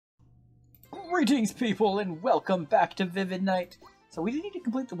Greetings, people, and welcome back to Vivid Night. So we need to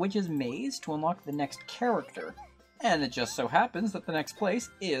complete the Witch's Maze to unlock the next character. And it just so happens that the next place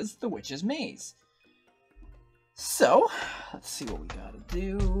is the Witch's Maze. So, let's see what we gotta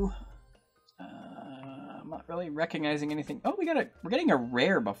do. I'm not really recognizing anything. Oh, we're getting a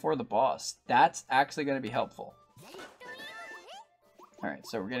rare before the boss. That's actually gonna be helpful. Alright,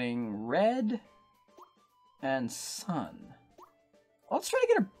 so we're getting red and sun. Let's try to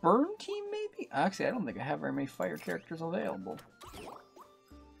get a burn team, maybe? Actually, I don't think I have very many fire characters available.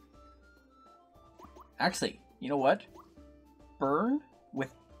 Actually, you know what? Burn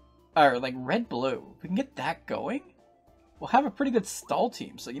with... or, like, red-blue. If we can get that going, we'll have a pretty good stall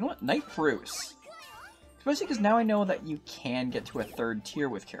team. So, you know what? Knight Bruce. Especially because now I know that you can get to a third tier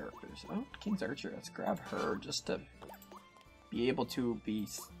with characters. Oh, King's Archer. Let's grab her just to be able to be...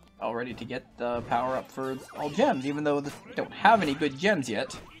 all ready to get the power up for all gems, even though they don't have any good gems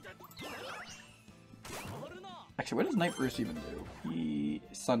yet. Actually, what does Knight Bruce even do? He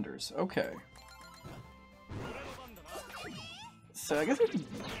sunders. Okay. So I guess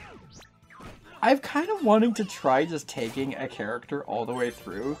I've kind of wanting to try just taking a character all the way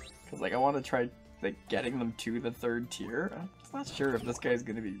through, because like I want to try like getting them to the third tier. I'm not sure if this guy's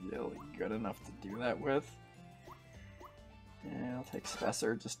going to be really good enough to do that with. Yeah, I'll take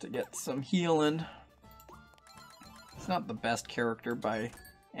Spencer just to get some healing. It's not the best character by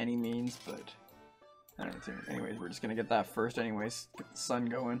any means, but I don't think. Anyways, we're just gonna get that first. Anyways, get the sun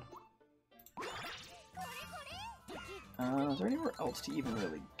going. Is there anywhere else to even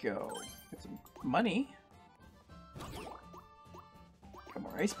really go? Get some money. Got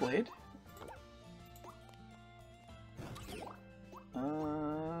more Ice Blade.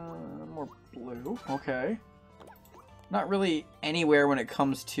 More blue. Okay. Not really anywhere when it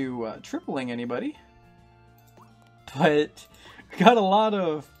comes to tripling anybody. But we got a lot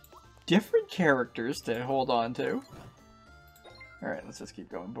of different characters to hold on to. Alright, let's just keep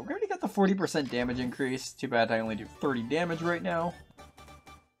going. But we already got the 40% damage increase. Too bad I only do 30 damage right now.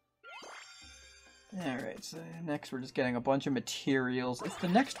 Alright, so next we're just getting a bunch of materials. It's the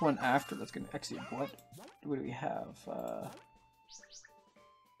next one after that's going to... Actually, what do we have?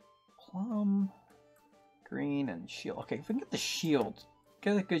 Plum... green and shield. Okay, if we can get the shield,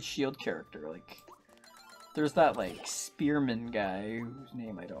 get a good shield character. Like, there's that like spearman guy whose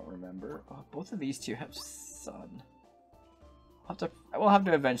name I don't remember. Oh, both of these two have sun. We'll have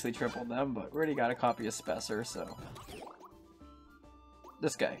to eventually triple them, but we already got a copy of Spencer, so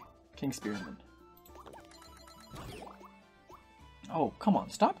this guy, King Spearman. Oh, come on!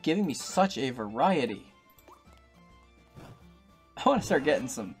 Stop giving me such a variety. I want to start getting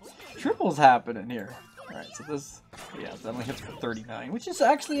some triples happening here. Alright, so this, yeah, that only hits for 39, which is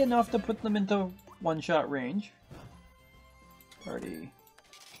actually enough to put them into one-shot range.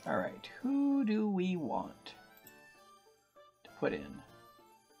 Alright, who do we want to put in?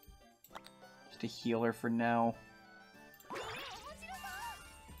 Just a healer for now.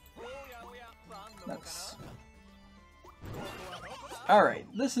 That's... Alright,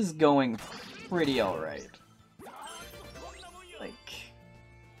 this is going pretty alright. Like...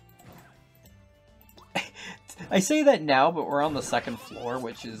 I say that now, but we're on the second floor,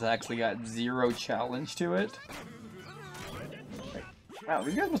 which has actually got 0 challenge to it. Wow,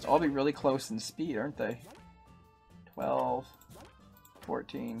 these guys must all be really close in speed, aren't they? 12,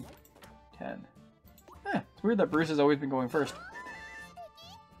 14, 10. It's weird that Bruce has always been going first.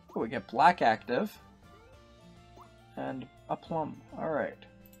 Oh, we get black active. And a plum. Alright.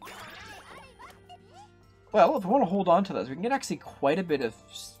 Well, if we want to hold on to this, we can get actually quite a bit of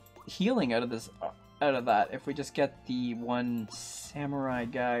healing out of this... out of that if we just get the one samurai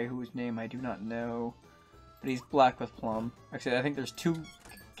guy whose name I do not know, but he's black with plum. Actually, I think there's 2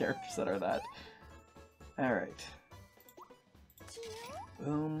 characters that are that. Alright.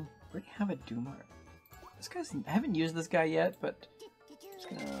 Boom. We already have a Dumar. This guy's... I haven't used this guy yet, but... Just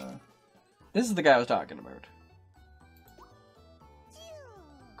gonna... This is the guy I was talking about.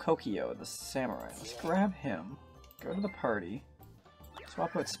 Kokio, the samurai. Let's grab him. Go to the party.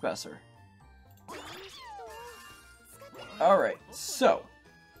 Swap out Spencer. Alright, so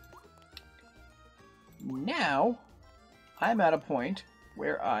now I'm at a point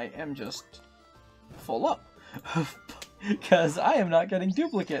where I am just full up because I am not getting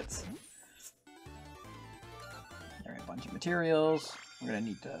duplicates. Alright, a bunch of materials. I'm gonna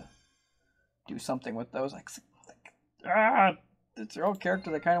need to do something with those. It's your old character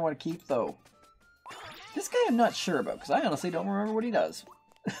that I kind of want to keep though. This guy I'm not sure about because I honestly don't remember what he does.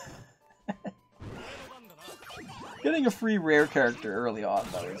 Getting a free rare character early on,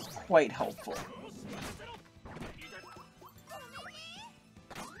 though, is quite helpful.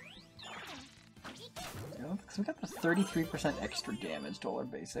 Because we got the 33% extra damage to all our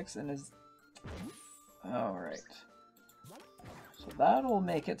basics, and is... Alright. So that'll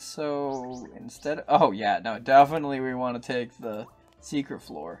make it so instead of... Oh yeah, no, definitely we want to take the secret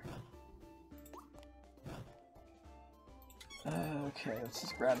floor. Okay, let's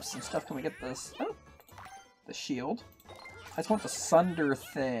just grab some stuff. Can we get this? Oh, the shield. I just want the Sunder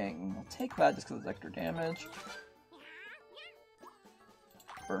thing. I'll take that just because it's extra damage.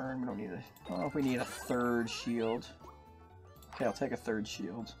 Burn, we don't need a... I don't know if we need a third shield. Okay, I'll take a third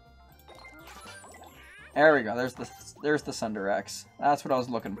shield. There we go, there's the Sunder X. That's what I was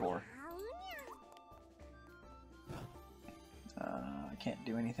looking for. I can't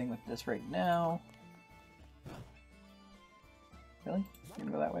do anything with this right now. Really? You're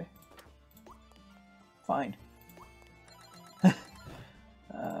gonna go that way? Fine.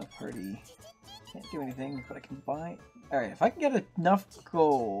 Party. Can't do anything, but I can buy... Alright, if I can get enough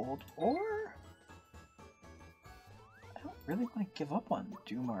gold, or... I don't really want to give up on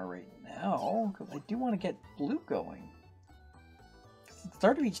Dumar right now, because I do want to get blue going. At the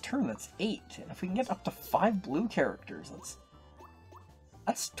start of each turn, that's 8, and if we can get up to 5 blue characters,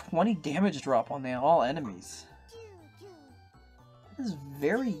 that's 20 damage drop on all enemies. That is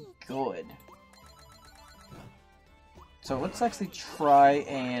very good. So let's actually try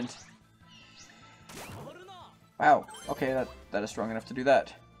and... Wow, okay, that is strong enough to do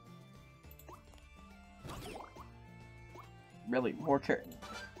that. Really, more Party.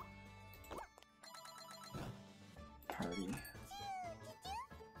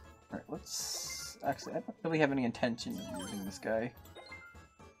 Alright, let's... Actually, I don't really have any intention of using this guy.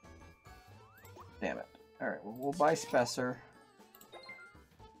 Damn it. Alright, well, we'll buy Spesser.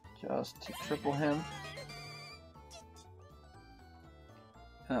 Just to triple him.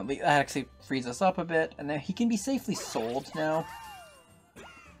 That actually frees us up a bit, and then he can be safely sold now.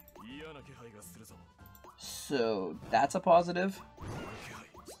 So that's a positive.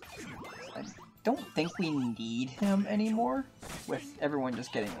 I don't think we need him anymore, with everyone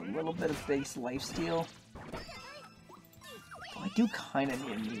just getting a little bit of base lifesteal. I do kind of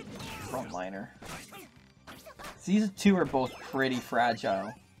need a new frontliner. These two are both pretty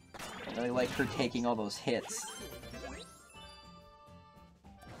fragile. I really like her taking all those hits.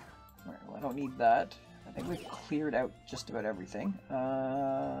 Alright, well I don't need that. I think we've cleared out just about everything.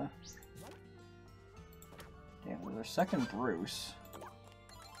 Damn, there's our second Bruce.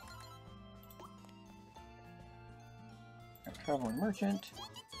 Our traveling merchant.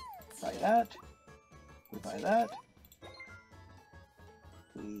 Buy that. We buy that.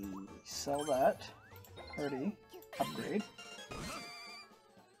 We sell that. Party. Upgrade.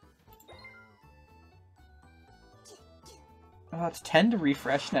 Oh, it's 10 to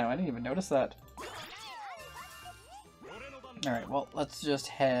refresh now. I didn't even notice that. Alright, well, let's just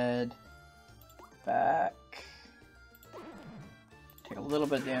head back. Take a little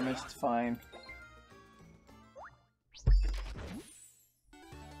bit of damage, it's fine.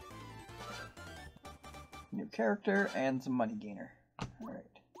 New character and some money gainer. Alright.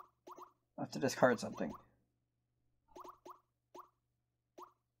 I'll have to discard something.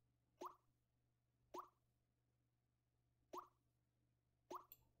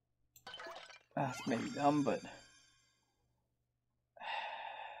 That's maybe dumb, but...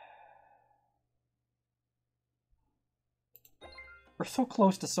 We're so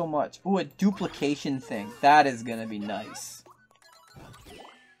close to so much. Ooh, a duplication thing. That is gonna be nice.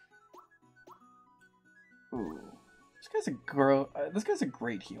 Ooh. This guy's a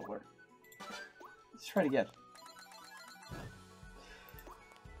great healer. Let's try to get...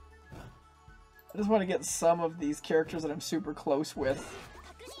 I just want to get some of these characters that I'm super close with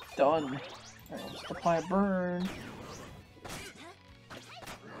done. Alright, we'll just apply a burn.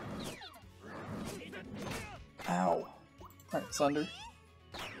 Ow. Alright, Sunder.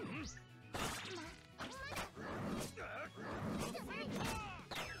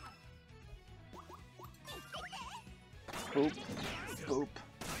 Boop. Boop.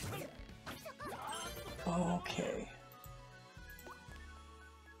 Okay.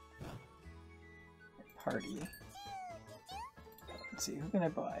 Party. Let's see, who can I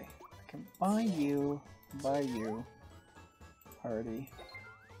buy? I can buy you. Party.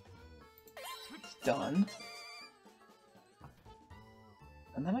 Done.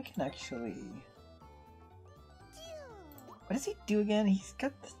 And then I can actually... What does he do again? He's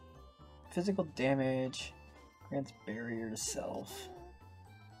got the physical damage. Grants barrier to self.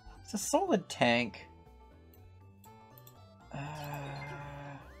 It's a solid tank.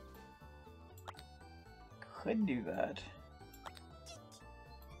 Could do that.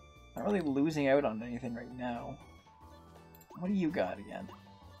 Not really losing out on anything right now. What do you got again?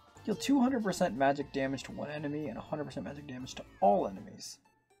 Deal 200% magic damage to one enemy and 100% magic damage to all enemies.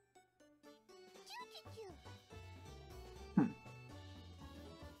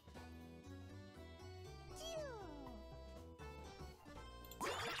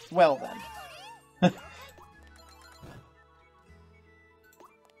 Well then.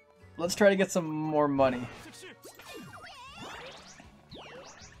 Let's try to get some more money.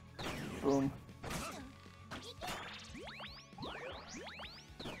 Boom.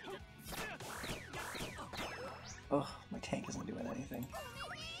 Ugh, my tank isn't doing anything.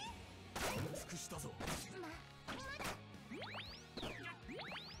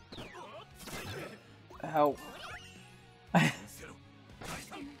 Ow.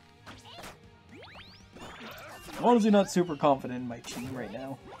 I'm honestly not super confident in my team right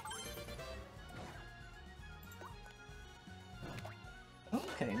now.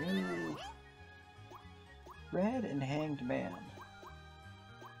 Okay, new Red and Hanged Man.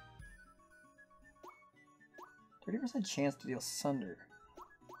 30% chance to deal Sunder.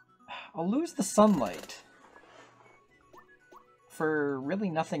 I'll lose the Sunlight for really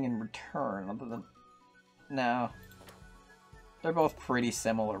nothing in return other than... No. They're both pretty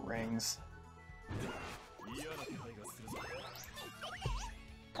similar rings.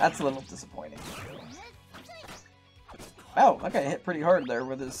 That's a little disappointing. Wow, that guy hit pretty hard there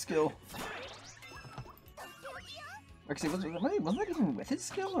with his skill. Actually, wasn't that even with his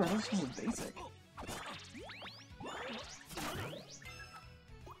skill, or was it just his basic?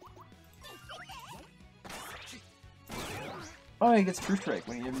 Oh, he gets True Strike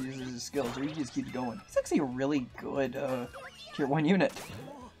when he ever uses his skill, so he just keeps going. He's actually a really good Tier 1 unit.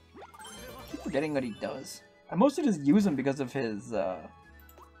 I keep forgetting what he does. I mostly just use him because of his,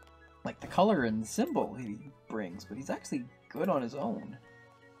 like, the color and symbol he brings, but he's actually good on his own.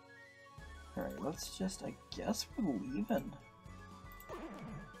 Alright, let's just, I guess we're leaving.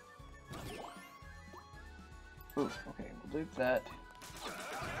 Ooh, okay, we'll do that.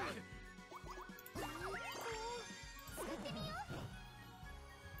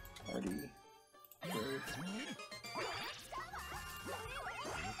 Party. Bird.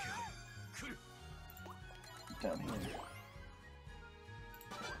 Down here.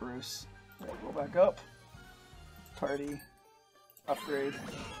 Bruce. Right, go back up. Party. Upgrade.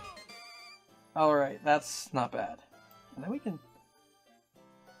 Alright, that's not bad. And then we can...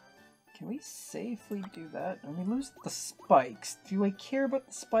 Can we safely do that? And we lose the spikes. Do I care about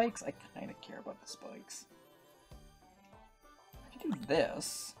the spikes? I kinda care about the spikes. I can do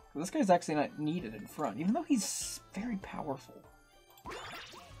this. This guy's actually not needed in front, even though he's very powerful.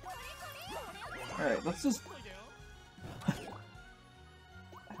 Alright, let's just... I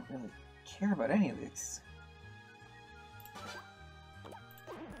don't really care about any of these.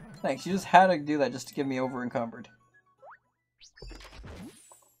 Thanks, you just had to do that just to get me over encumbered.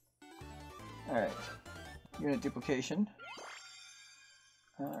 Alright. Unit duplication.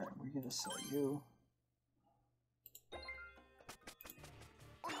 Alright, we're gonna sell you.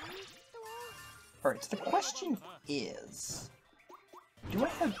 Alright, so the question is... Do I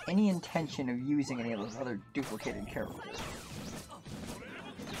have any intention of using any of those other duplicated characters?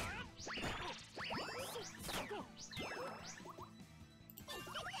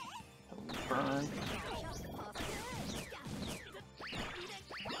 Burn.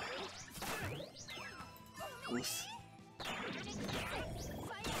 Oof.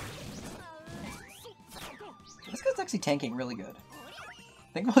 This guy's actually tanking really good.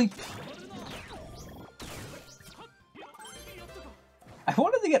 I think I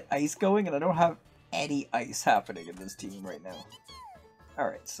wanted to get ice going, and I don't have any ice happening in this team right now.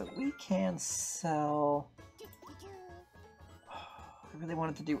 Alright, so we can sell... I really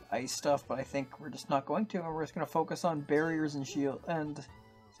wanted to do ice stuff, but I think we're just not going to, and we're just going to focus on barriers and shield and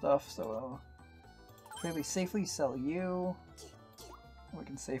stuff, so maybe safely sell you. We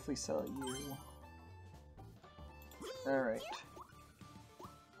can safely sell you. Alright.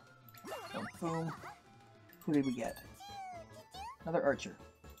 So, boom. Who did we get? Another archer.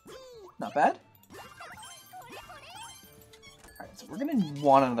 Not bad. Alright, so we're gonna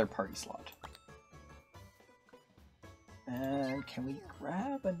want another party slot. And can we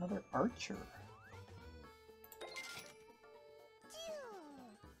grab another archer?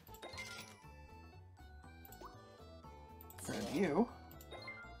 Grab you.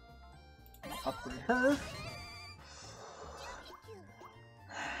 Upgrade her.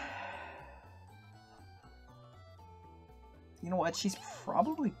 You know what? She's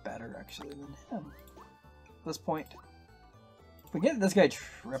probably better, actually, than him. At this point. If we get this guy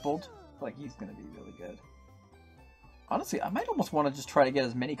tripled, like, he's gonna be really good. Honestly, I might almost want to just try to get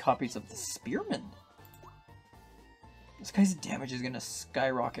as many copies of the Spearman. This guy's damage is gonna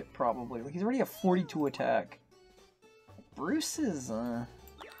skyrocket probably. Like he's already at 42 attack. Bruce is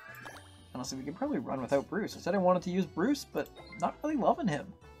honestly, we can probably run without Bruce. I said I wanted to use Bruce, but not really loving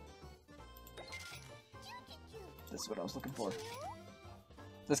him. This is what I was looking for.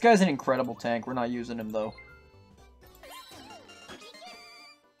 This guy's an incredible tank. We're not using him though.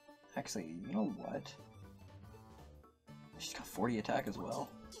 Actually, you know what? She's got 40 attack as well.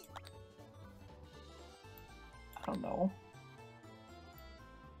 I don't know.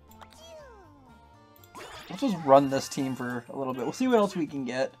 Let's just run this team for a little bit. We'll see what else we can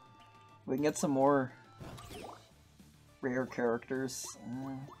get. We can get some more rare characters.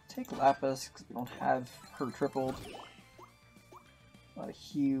 Take Lapis, because we don't have her tripled. Not a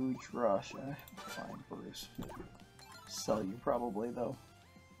huge rush. Fine, Bruce. Sell you probably, though.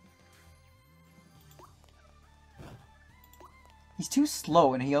 He's too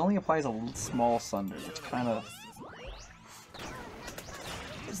slow, and he only applies a small Sunder, which kind of...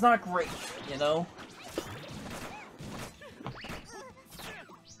 It's not great, you know?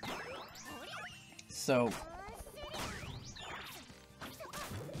 So...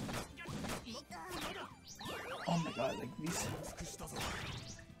 Oh my god, like these...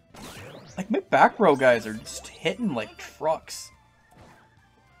 Like my back row guys are just hitting like trucks.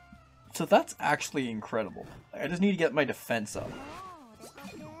 So that's actually incredible. I just need to get my defense up.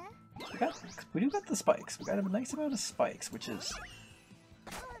 We do got the spikes. We got a nice amount of spikes, which is...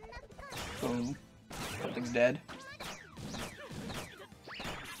 Boom. Something's dead.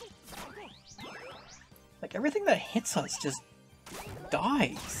 Like, everything that hits us just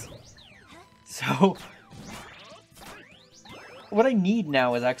dies. So... What I need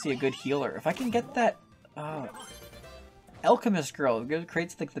now is actually a good healer. If I can get that... Alchemist girl who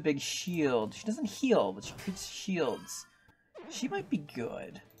creates like the big shield. She doesn't heal, but she creates shields. She might be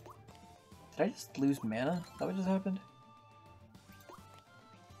good. Did I just lose mana? Is that what just happened?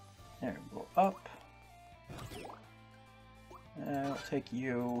 There, go up. I'll take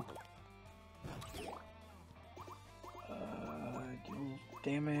you. Deal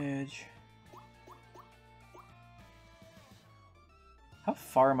damage. How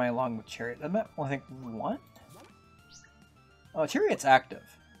far am I along with Chariot? I'm at, well, I think, 1? Oh, Chariot's active.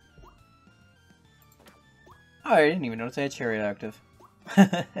 Oh, I didn't even notice I had Chariot active.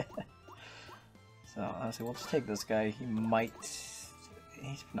 So, honestly, we'll just take this guy. He might...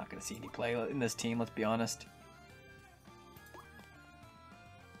 He's not going to see any play in this team, let's be honest.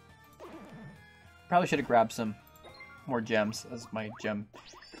 Probably should have grabbed some more gems, as my gem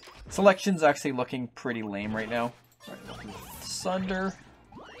selection's actually looking pretty lame right now. Right, Sunder.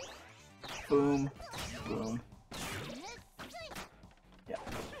 Boom. Boom. Yeah.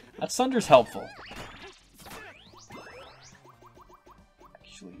 That Sunder's helpful.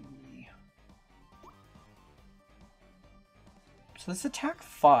 Actually... So this attack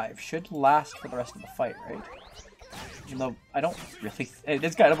 5 should last for the rest of the fight, right? Even though I don't really... It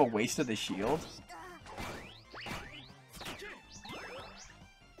is kind of a waste of the shield.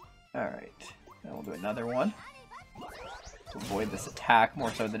 Alright. Then we'll do another one. To avoid this attack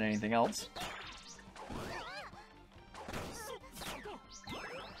more so than anything else.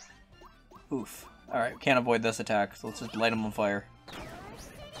 Oof. Alright, can't avoid this attack, so let's just light him on fire.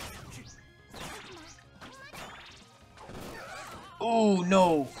 Oh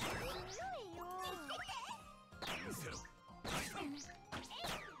no!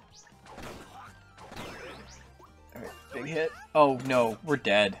 Alright, big hit. Oh no, we're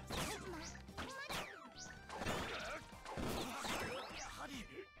dead.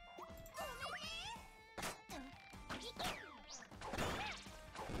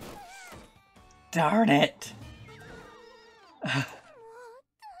 Darn it!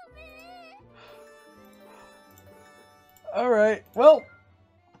 Alright, well,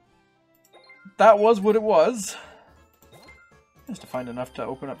 that was what it was. Just to find enough to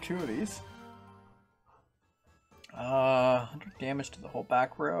open up 2 of these. 100 damage to the whole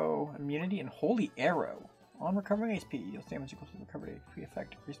back row. Immunity and Holy Arrow. On recovering HP, deals damage equal to the recovery HP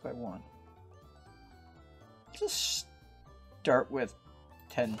effect increased by 1. Let's just start with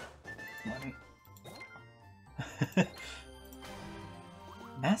 10 money.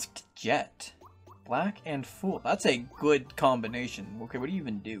 Masked Jet. Black and Fool. That's a good combination. Okay, what do you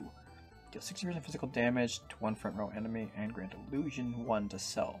even do? Deal 60% physical damage to 1 front row enemy and grant illusion 1 to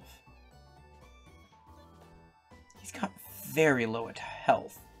self. He's got very low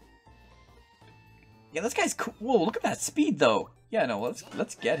health. Yeah, this guy's cool. Whoa, look at that speed though. Yeah, no,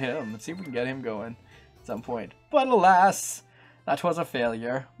 let's get him. Let's see if we can get him going at some point. But alas, that was a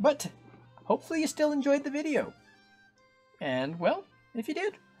failure. But hopefully you still enjoyed the video. And, well, if you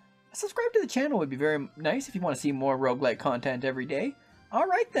did, Subscribe to the channel would be very nice if you want to see more roguelike content every day.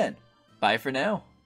 Alright then, bye for now.